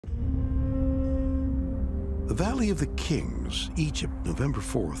The Valley of the Kings, Egypt, November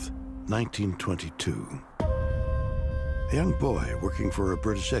 4th, 1922. A young boy working for a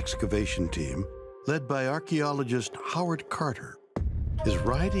British excavation team, led by archaeologist Howard Carter, is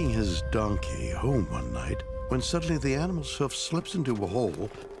riding his donkey home one night when suddenly the animal's hoof slips into a hole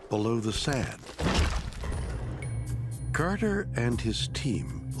below the sand. Carter and his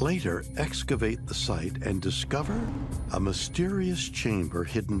team later excavate the site and discover a mysterious chamber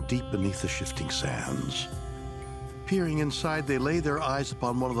hidden deep beneath the shifting sands. Peering inside, they lay their eyes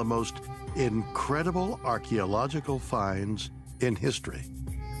upon one of the most incredible archaeological finds in history.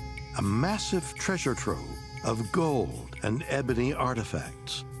 A massive treasure trove of gold and ebony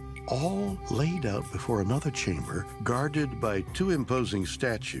artifacts, all laid out before another chamber, guarded by two imposing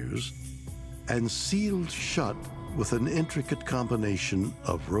statues and sealed shut with an intricate combination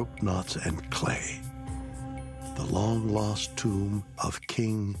of rope knots and clay. The long-lost tomb of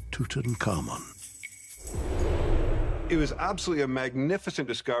King Tutankhamun. It was absolutely a magnificent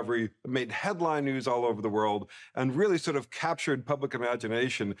discovery. It made headline news all over the world and really sort of captured public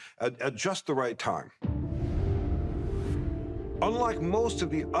imagination at just the right time. Unlike most of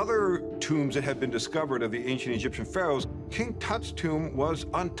the other tombs that had been discovered of the ancient Egyptian pharaohs, King Tut's tomb was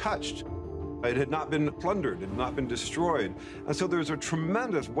untouched. It had not been plundered, it had not been destroyed. And so there's a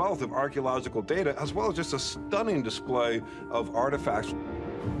tremendous wealth of archaeological data, as well as just a stunning display of artifacts.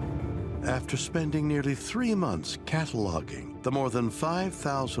 After spending nearly 3 months cataloging the more than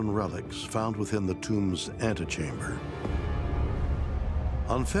 5,000 relics found within the tomb's antechamber,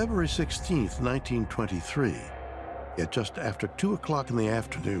 on February 16th, 1923, at just after 2 o'clock in the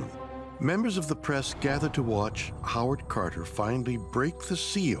afternoon, members of the press gathered to watch Howard Carter finally break the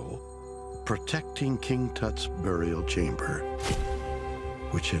seal protecting King Tut's burial chamber,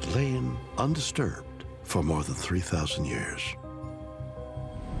 which had lain undisturbed for more than 3,000 years.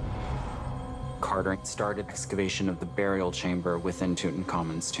 Carter started excavation of the burial chamber within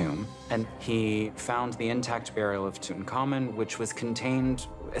Tutankhamun's tomb, and he found the intact burial of Tutankhamun, which was contained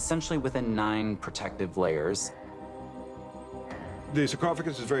essentially within 9 protective layers. The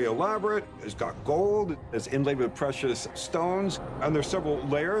sarcophagus is very elaborate. It's got gold. It's inlaid with precious stones. And there's several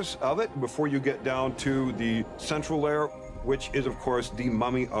layers of it before you get down to the central layer, which is, of course, the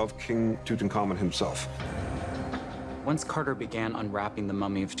mummy of King Tutankhamun himself. Once Carter began unwrapping the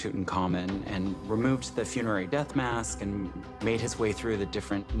mummy of Tutankhamun and removed the funerary death mask and made his way through the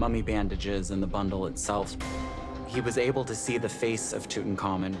different mummy bandages and the bundle itself, he was able to see the face of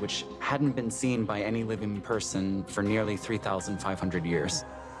Tutankhamun, which hadn't been seen by any living person for nearly 3,500 years.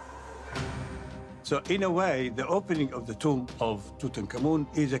 So in a way, the opening of the tomb of Tutankhamun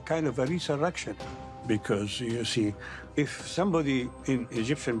is a kind of a resurrection, because you see, if somebody in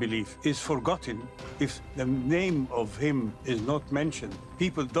Egyptian belief is forgotten, if the name of him is not mentioned,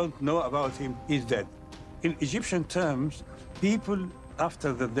 people don't know about him, he's dead. In Egyptian terms, people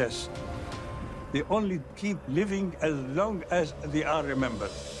after the death, they only keep living as long as they are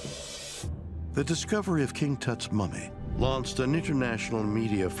remembered. The discovery of King Tut's mummy launched an international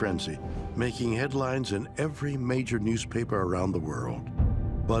media frenzy, making headlines in every major newspaper around the world.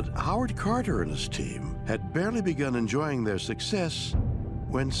 But Howard Carter and his team had barely begun enjoying their success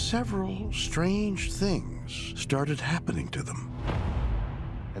when several strange things started happening to them.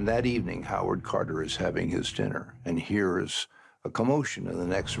 And that evening, Howard Carter is having his dinner and hears a commotion in the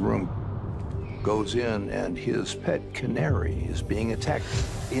next room. Goes in, and his pet canary is being attacked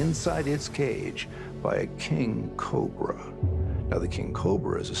inside its cage by a king cobra. Now, the king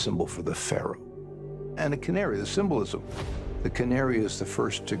cobra is a symbol for the pharaoh. And a canary, the symbolism, the canary is the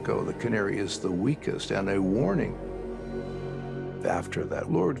first to go. The canary is the weakest, and a warning. After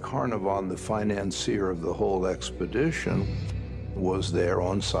that, Lord Carnarvon, the financier of the whole expedition, was there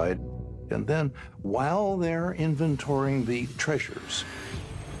on site. And then, while they're inventorying the treasures,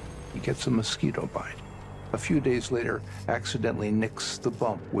 he gets a mosquito bite. A few days later, accidentally nicks the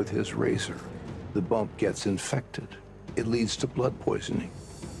bump with his razor. The bump gets infected. It leads to blood poisoning,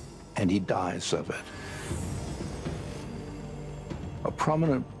 and he dies of it. A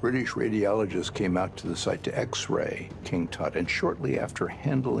prominent British radiologist came out to the site to X-ray King Tut, and shortly after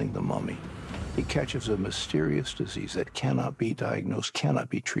handling the mummy, he catches a mysterious disease that cannot be diagnosed, cannot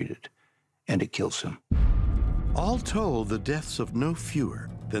be treated, and it kills him. All told, the deaths of no fewer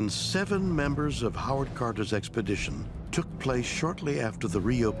than 7 members of Howard Carter's expedition took place shortly after the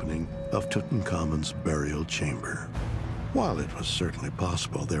reopening of Tutankhamun's burial chamber. While it was certainly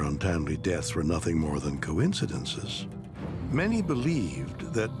possible their untimely deaths were nothing more than coincidences, many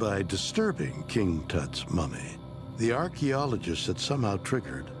believed that by disturbing King Tut's mummy, the archaeologists had somehow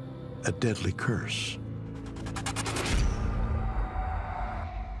triggered a deadly curse.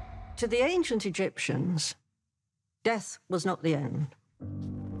 To the ancient Egyptians, Death was not the end.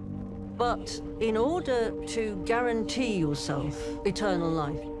 But in order to guarantee yourself eternal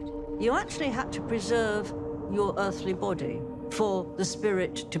life, you actually had to preserve your earthly body for the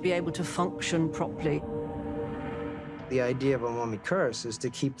spirit to be able to function properly. The idea of a mummy curse is to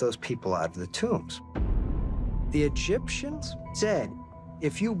keep those people out of the tombs. The Egyptians said,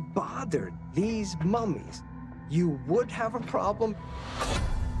 if you bothered these mummies, you would have a problem.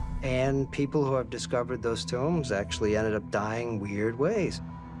 And people who have discovered those tombs actually ended up dying weird ways.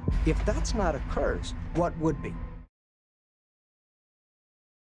 If that's not a curse, what would be?